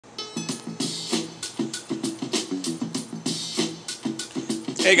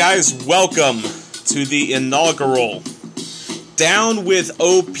Hey guys, welcome to the inaugural Down With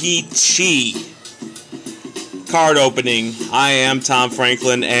O-Pee-Chee card opening. I am Tom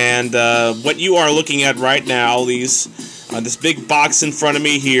Franklin, and what you are looking at right now, this big box in front of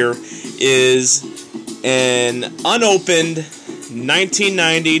me here, is an unopened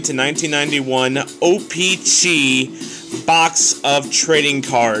 1990 to 1991 O-Pee-Chee box of trading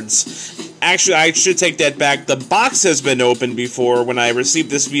cards. Actually, I should take that back. The box has been opened before. When I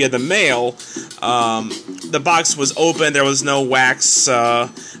received this via the mail, the box was open. There was no wax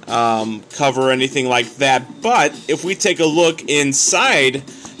cover or anything like that. But if we take a look inside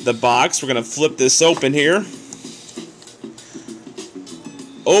the box, we're going to flip this open here.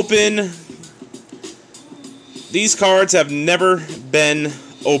 Open. These cards have never been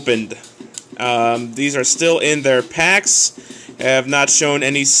opened. These are still in their packs. Have not shown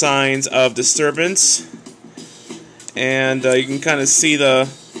any signs of disturbance, and you can kind of see the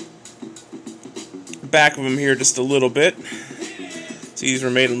back of them here just a little bit. So these were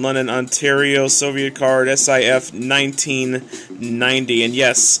made in London, Ontario, Soviet card, SIF 1990, and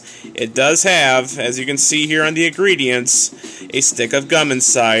yes, it does have, as you can see here on the ingredients, a stick of gum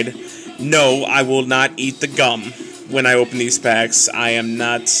inside. No, I will not eat the gum when I open these packs. I'm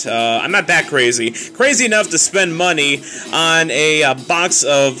not that crazy. Crazy enough to spend money on a box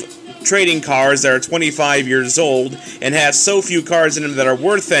of trading cards that are 25 years old and have so few cards in them that are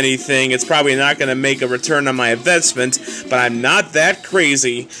worth anything, it's probably not going to make a return on my investment, but I'm not that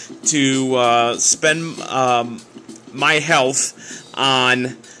crazy to spend my health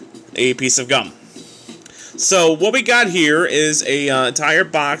on a piece of gum. So what we got here is a entire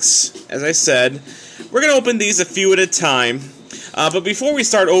box, as I said. We're going to open these a few at a time, but before we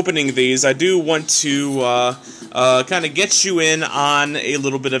start opening these, I do want to kind of get you in on a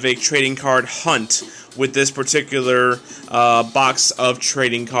little bit of a trading card hunt with this particular box of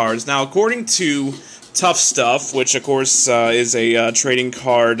trading cards. Now, according to Tough Stuff, which of course is a trading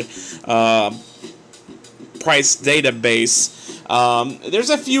card price database,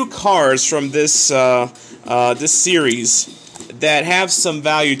 there's a few cards from this this series that have some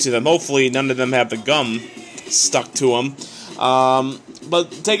value to them. Hopefully none of them have the gum stuck to them.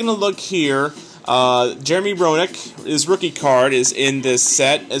 But taking a look here, Jeremy Roenick, his rookie card is in this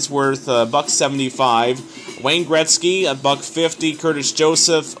set. It's worth $1.75. Wayne Gretzky, $1.50. Curtis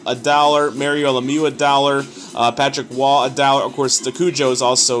Joseph, $1. Mario Lemieux, $1. Patrick Waugh, $1. Of course, the Cujo is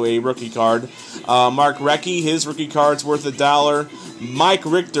also a rookie card. Mark Recchi, his rookie card's worth $1. Mike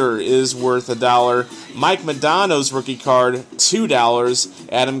Richter is worth $1. Mike Modano's rookie card, $2.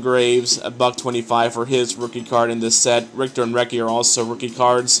 Adam Graves, $1.25 for his rookie card in this set. Richter and Recchi are also rookie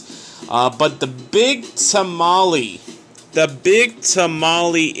cards. But the big tamale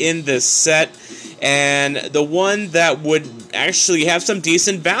in this set, and the one that would actually have some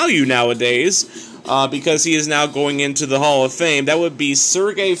decent value nowadays, because he is now going into the Hall of Fame, that would be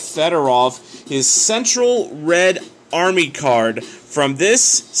Sergei Fedorov. His Central Red Army card from this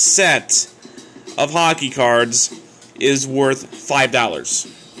set of hockey cards is worth $5.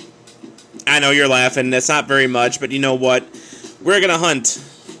 I know you're laughing, that's not very much, but you know what? We're going to hunt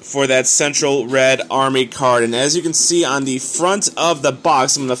for that Central Red Army card, and as you can see on the front of the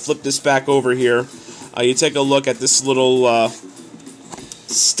box, I'm going to flip this back over here. You take a look at this little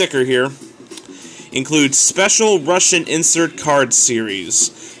sticker here. Includes Special Russian Insert Card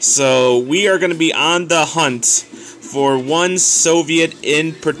Series. So we are going to be on the hunt for one Soviet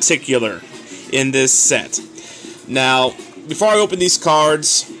in particular in this set. Now, before I open these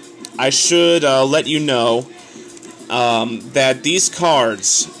cards, I should let you know that these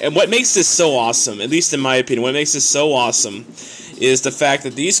cards, and what makes this so awesome, at least in my opinion, what makes this so awesome is the fact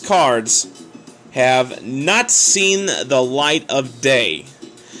that these cards have not seen the light of day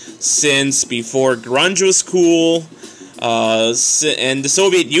since before grunge was cool, and the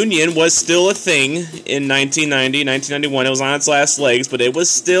Soviet Union was still a thing in 1990, 1991. It was on its last legs, but it was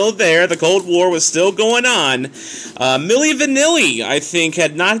still there. The Cold War was still going on. Milli Vanilli, I think,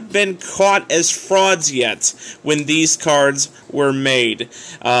 had not been caught as frauds yet when these cards were made.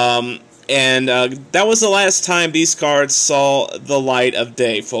 And that was the last time these cards saw the light of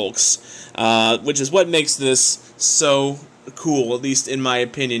day, folks. Which is what makes this so cool, at least in my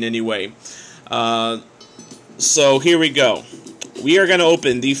opinion anyway. So here we go. We are going to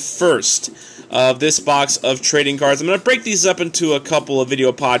open the first of this box of trading cards. I'm going to break these up into a couple of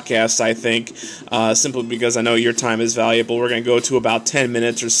video podcasts, I think, simply because I know your time is valuable. We're going to go to about 10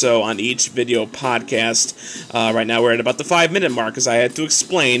 minutes or so on each video podcast. Right now we're at about the 5-minute mark because I had to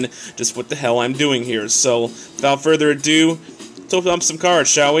explain just what the hell I'm doing here. So without further ado, let's open up some cards,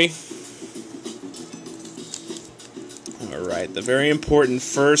 shall we? Alright, the very important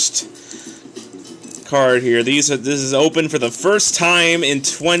first card here. This is open for the first time in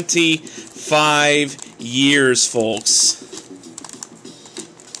 25 years, folks.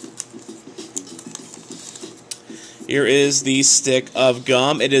 Here is the stick of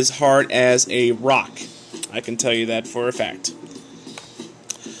gum. It is hard as a rock. I can tell you that for a fact.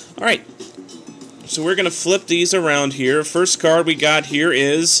 Alright, so we're going to flip these around here. First card we got here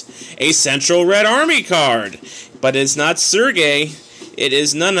is a Central Red Army card. But it's not Sergey. It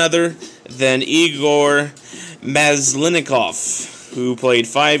is none other than Igor Maslenikov, who played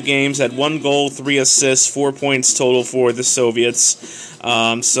 5 games, had 1 goal, 3 assists, 4 points total for the Soviets.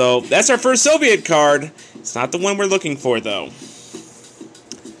 So that's our first Soviet card. It's not the one we're looking for, though.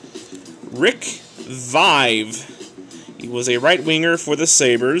 Rick Vive. He was a right winger for the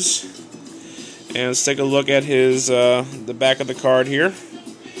Sabres. And let's take a look at his the back of the card here.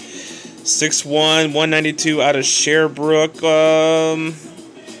 6'1", 192 out of Sherbrooke.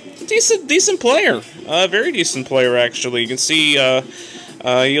 Decent player. Very decent player, actually. You can see he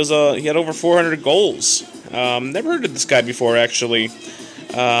had over 400 goals. Never heard of this guy before, actually.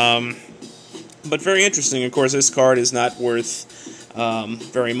 But very interesting. Of course, this card is not worth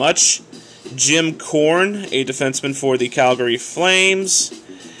very much. Jim Korn, a defenseman for the Calgary Flames.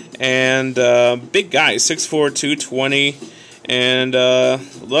 And big guy, 6'4", 220. And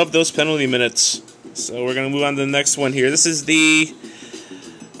love those penalty minutes. So we're going to move on to the next one here. This is the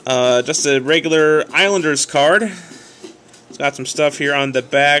just a regular Islanders card. It's got some stuff here on the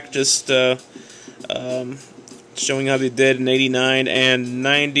back, just showing how they did in 89 and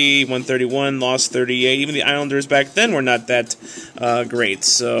 90, 131, lost 38. Even the Islanders back then were not that great,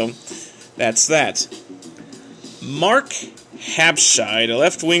 so that's that. Mark Habscheid, a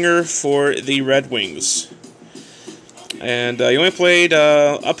left winger for the Red Wings. And he only played,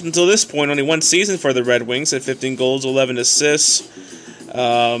 up until this point, only 1 season for the Red Wings, had 15 goals, 11 assists,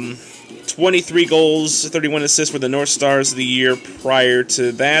 23 goals, 31 assists for the North Stars the year prior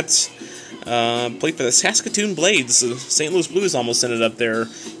to that. Played for the Saskatoon Blades. The St. Louis Blues almost ended up there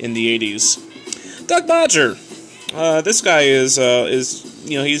in the 80s. Doug Bodger. This guy is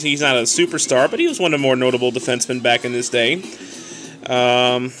you know, he's not a superstar, but he was one of the more notable defensemen back in his day.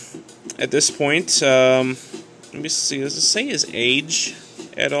 At this point, let me see, does it say his age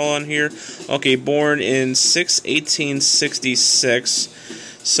at all on here? Okay, born in 1866.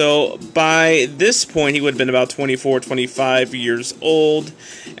 So by this point, he would have been about 24, 25 years old.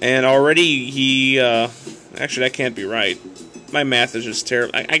 And already he, actually that can't be right. My math is just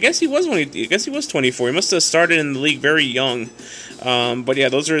terrible. I guess he was 24. He must have started in the league very young. But yeah,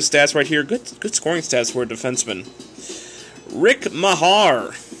 those are his stats right here. Good scoring stats for a defenseman. Rick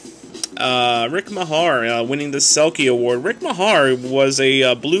Mahar. Winning the Selke Award. Rick Mahar was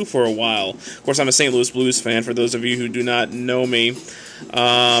a Blue for a while. Of course, I'm a St. Louis Blues fan, for those of you who do not know me.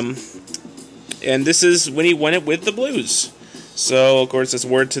 And this is when he won it with the Blues. So, of course, it's a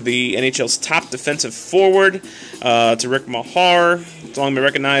word to the NHL's top defensive forward, to Rick Mahar. It's long been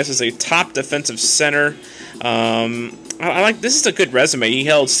recognized as a top defensive center. I like, this is a good resume. He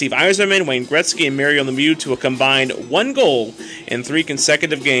held Steve Yzerman, Wayne Gretzky, and Mario Lemieux to a combined 1 goal in 3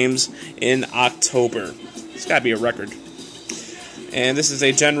 consecutive games in October. It's got to be a record. And this is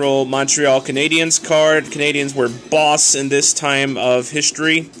a general Montreal Canadiens card. Canadiens were boss in this time of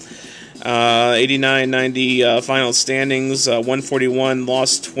history. 89-90 final standings. 141,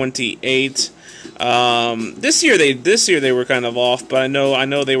 lost 28. This year they were kind of off, but I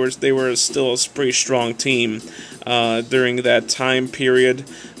know they were still a pretty strong team during that time period.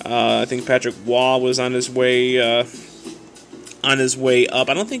 I think Patrick Waugh was on his way up. I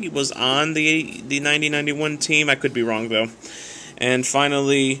don't think he was on the 90-91 team. I could be wrong though. And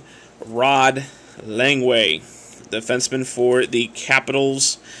finally, Rod Langway, defenseman for the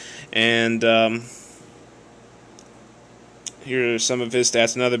Capitals. And here are some of his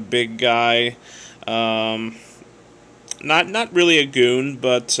stats. Another big guy. Not really a goon,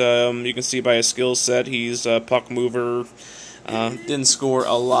 but you can see by his skill set, he's a puck mover. Didn't score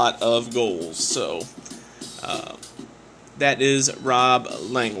a lot of goals. So that is Rob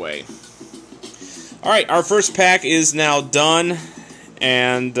Langway. Alright, our first pack is now done,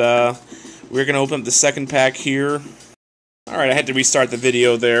 and we're going to open up the second pack here. Alright, I had to restart the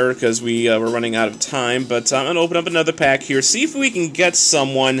video there because we were running out of time, but I'm going to open up another pack here, see if we can get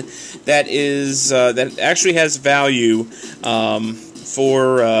someone that is that actually has value for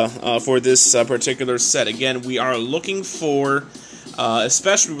this particular set. Again, we are looking for,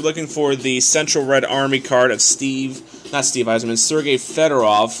 especially we're looking for the Central Red Army card of Steve not Steve Eiserman, Sergei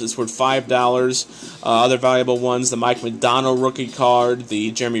Fedorov is worth $5. Other valuable ones, the Mike McDonald rookie card,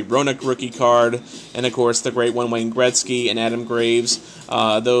 the Jeremy Roenick rookie card, and of course the great one Wayne Gretzky and Adam Graves.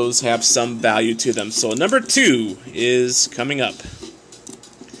 Those have some value to them. So number 2 is coming up.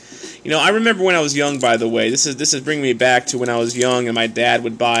 You know, I remember when I was young, by the way. This is bringing me back to when I was young and my dad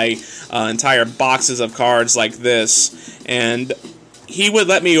would buy entire boxes of cards like this. And he would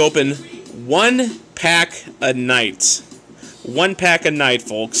let me open 1 pack a night. 1 pack a night,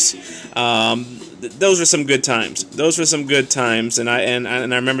 folks. Those were some good times. Those were some good times, and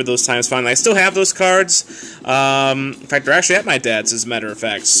I remember those times fondly. I still have those cards. In fact, they're actually at my dad's, as a matter of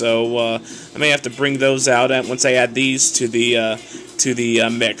fact. So I may have to bring those out once I add these to the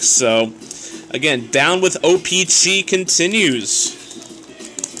mix. So again, Down With O-Pee-Chee continues.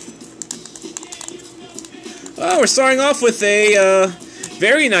 Oh, we're starting off with a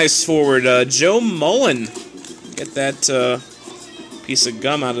very nice forward, Joe Mullen. Get that piece of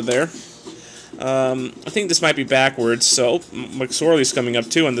gum out of there. I think this might be backwards, so McSorley's coming up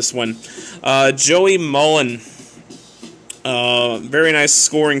too on this one. Joey Mullen. Very nice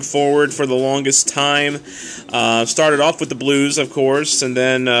scoring forward for the longest time. Started off with the Blues, of course, and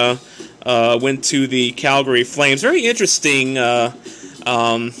then went to the Calgary Flames. Very interesting.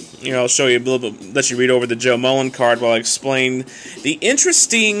 You know, I'll show you a little bit, let you read over the Joe Mullen card while I explain the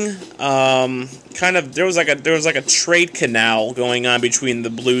interesting kind of. There was like a trade canal going on between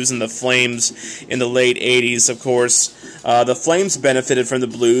the Blues and the Flames in the late '80s. Of course, the Flames benefited from the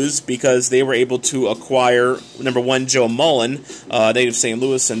Blues because they were able to acquire number 1 Joe Mullen, native St.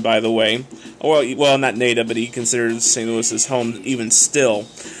 Louisan, by the way. Well, not native, but he considers St. Louis his home even still.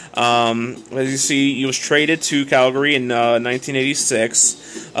 As you see, he was traded to Calgary in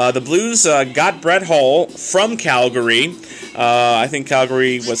 1986. The Blues got Brett Hull from Calgary. I think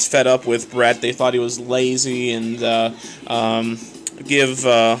Calgary was fed up with Brett. They thought he was lazy, and give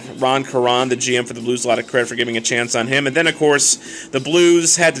Ron Caron, the GM for the Blues, a lot of credit for giving a chance on him. And then, of course, the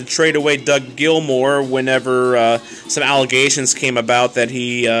Blues had to trade away Doug Gilmour whenever some allegations came about that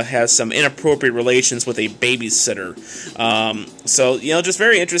he has some inappropriate relations with a babysitter. So, you know, just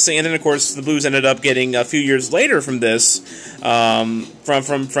very interesting. And then, of course, the Blues ended up getting a few years later from this, from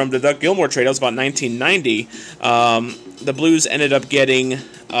the Doug Gilmour trade. That was about 1990. The Blues ended up getting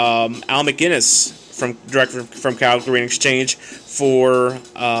Al McInnes direct from Calgary in exchange for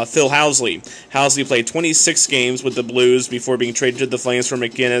Phil Housley. Housley played 26 games with the Blues before being traded to the Flames for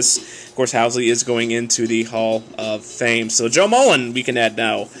McInnes. Of course, Housley is going into the Hall of Fame. So Joe Mullen we can add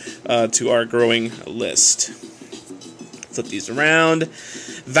now to our growing list. Flip these around.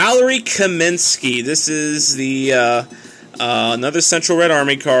 Valerie Kaminsky. This is the another Central Red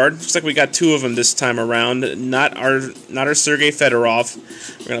Army card. Looks like we got 2 of them this time around. Not our Sergei Fedorov.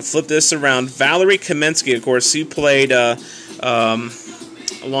 We're gonna flip this around. Valerie Kaminsky, of course, he played a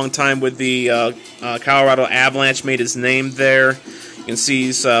long time with the Colorado Avalanche. Made his name there. You can see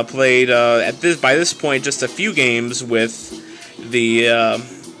he's played by this point just a few games with the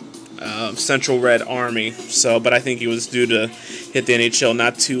Central Red Army. So, but I think he was due to hit the NHL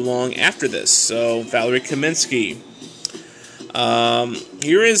not too long after this. So Valerie Kaminsky.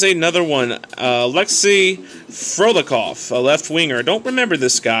 Here is another one, Alexei Frolikov, a left winger. Don't remember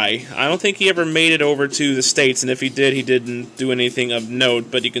this guy. I don't think he ever made it over to the States, and if he did, he didn't do anything of note.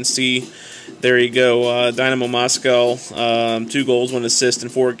 But you can see, there you go, Dynamo Moscow, 2 goals, 1 assist in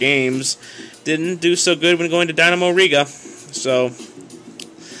 4 games. Didn't do so good when going to Dynamo Riga. So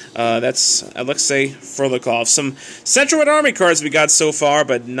that's Alexei Frolikov. Some Central Red Army cards we got so far,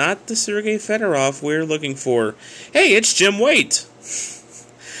 but not the Sergei Fedorov we're looking for. Hey, it's Jim Waite.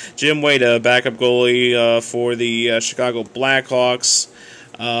 Jim Waite, a backup goalie for the Chicago Blackhawks.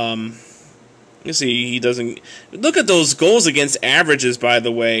 You see, he doesn't... Look at those goals against averages, by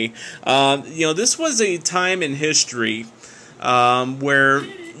the way. You know, this was a time in history where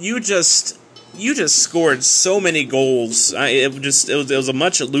you just scored so many goals. It was a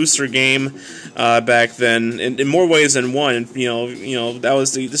much looser game back then, in more ways than one. You know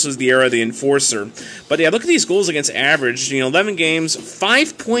this was the era of the enforcer. But yeah, look at these goals against average. You know, 11 games,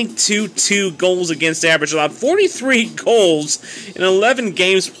 5.22 goals against average, allowed 43 goals in 11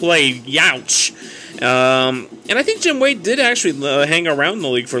 games played. Youch. And I think Jim Waite did actually hang around the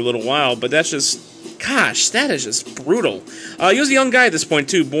league for a little while, but that's just... Gosh, that is just brutal. He was a young guy at this point,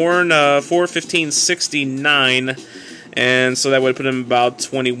 too. Born 4/15/69, and so that would put him about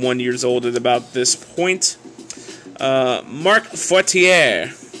 21 years old at about this point. Marc Fortier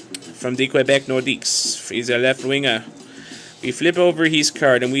from the Quebec Nordiques. He's a left winger. We flip over his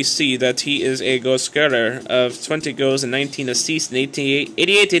card and we see that he is a goal scorer of 20 goals and 19 assists in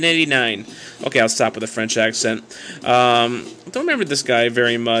 88 and 89. Okay, I'll stop with a French accent. Don't remember this guy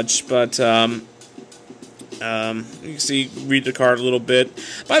very much, but you can see, read the card a little bit.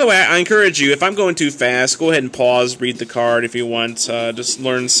 By the way, I encourage you, if I'm going too fast, go ahead and pause, read the card if you want. Just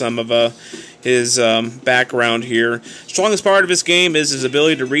learn some of his background here. Strongest part of his game is his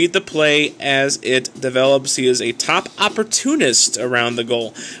ability to read the play as it develops. He is a top opportunist around the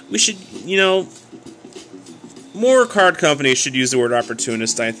goal. We should, you know, more card companies should use the word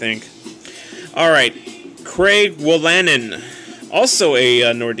opportunist, I think. Alright, Craig Wolanin, also a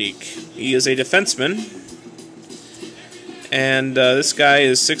Nordique. He is a defenseman. And this guy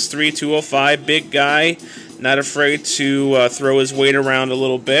is 6'3", 205, big guy, not afraid to throw his weight around a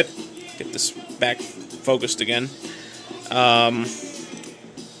little bit. Get this back focused again. Kind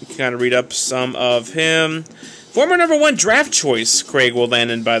of read up some of him. Former #1 draft choice, Craig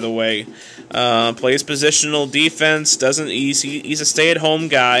Wolanin, by the way. Plays positional defense. He's a stay-at-home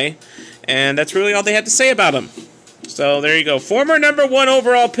guy, and that's really all they had to say about him. So there you go. Former #1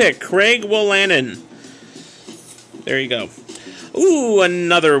 overall pick, Craig Wolanin. There you go. Ooh,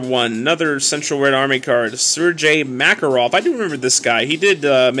 another one. Another Central Red Army card. Sergei Makarov. I do remember this guy. He did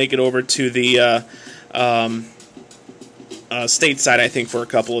make it over to the stateside, I think, for a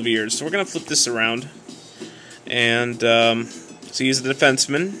couple of years. So we're going to flip this around. And so he's a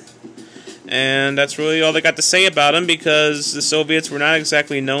defenseman. And that's really all they got to say about him, because the Soviets were not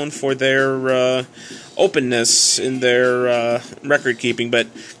exactly known for their openness in their record keeping, but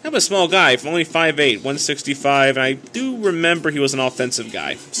kind of a small guy, only 5'8", 165, and I do remember he was an offensive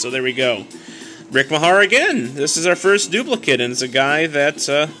guy. So there we go. Rick Mahar again. This is our first duplicate, and it's a guy that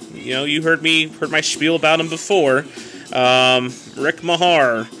you know, you heard my spiel about him before. Rick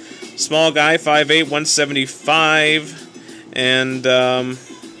Mahar, small guy, 5'8", 175, and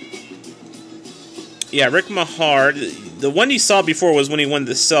yeah, Rick Mahar. The one you saw before was when he won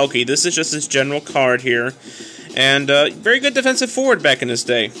the Selkie. This is just his general card here. And very good defensive forward back in his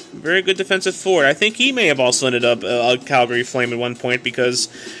day. Very good defensive forward. I think he may have also ended up a Calgary Flame at one point, because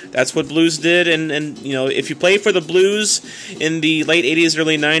that's what Blues did. And you know, if you played for the Blues in the late 80s,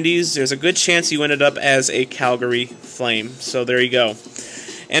 early 90s, there's a good chance you ended up as a Calgary Flame. So there you go.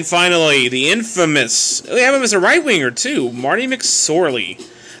 And finally, the infamous, we have him as a right winger too, Marty McSorley.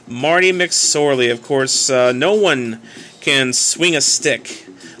 Marty McSorley, of course, no one can swing a stick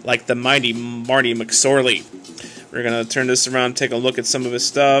like the mighty Marty McSorley. We're going to turn this around, take a look at some of his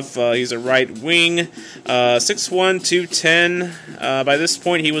stuff. He's a right wing, 6'1", 210. By this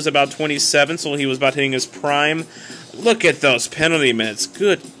point, he was about 27, so he was about hitting his prime. Look at those penalty minutes.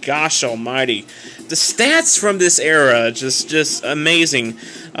 Good gosh almighty. The stats from this era, just amazing.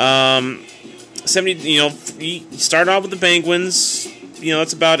 70, you know, he started off with the Penguins. You know,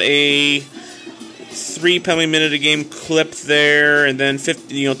 it's about a 3 penalty minute a game clip there, and then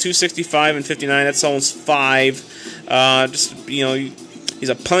 50, you know, 265 and 59. That's almost 5. Just, you know, he's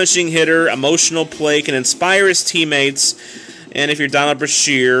a punishing hitter, emotional play, can inspire his teammates, and if you're Donald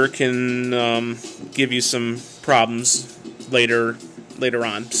Brashear, can give you some problems later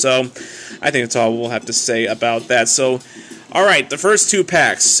on. So I think that's all we'll have to say about that. So, all right, the first 2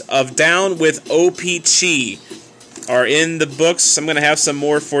 packs of Down With O-Pee-Chee are in the books. I'm going to have some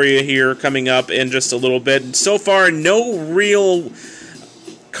more for you here coming up in just a little bit. So far, no real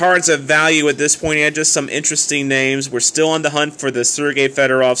cards of value at this point yet, just some interesting names. We're still on the hunt for the Sergei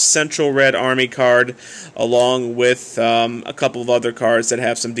Fedorov Central Red Army card, along with a couple of other cards that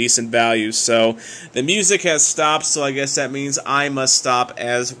have some decent value. So the music has stopped, so I guess that means I must stop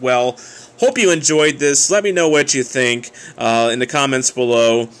as well. Hope you enjoyed this. Let me know what you think in the comments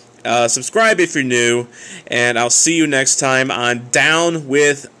below. Subscribe if you're new, and I'll see you next time on Down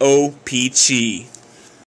With O-Pee-Chee.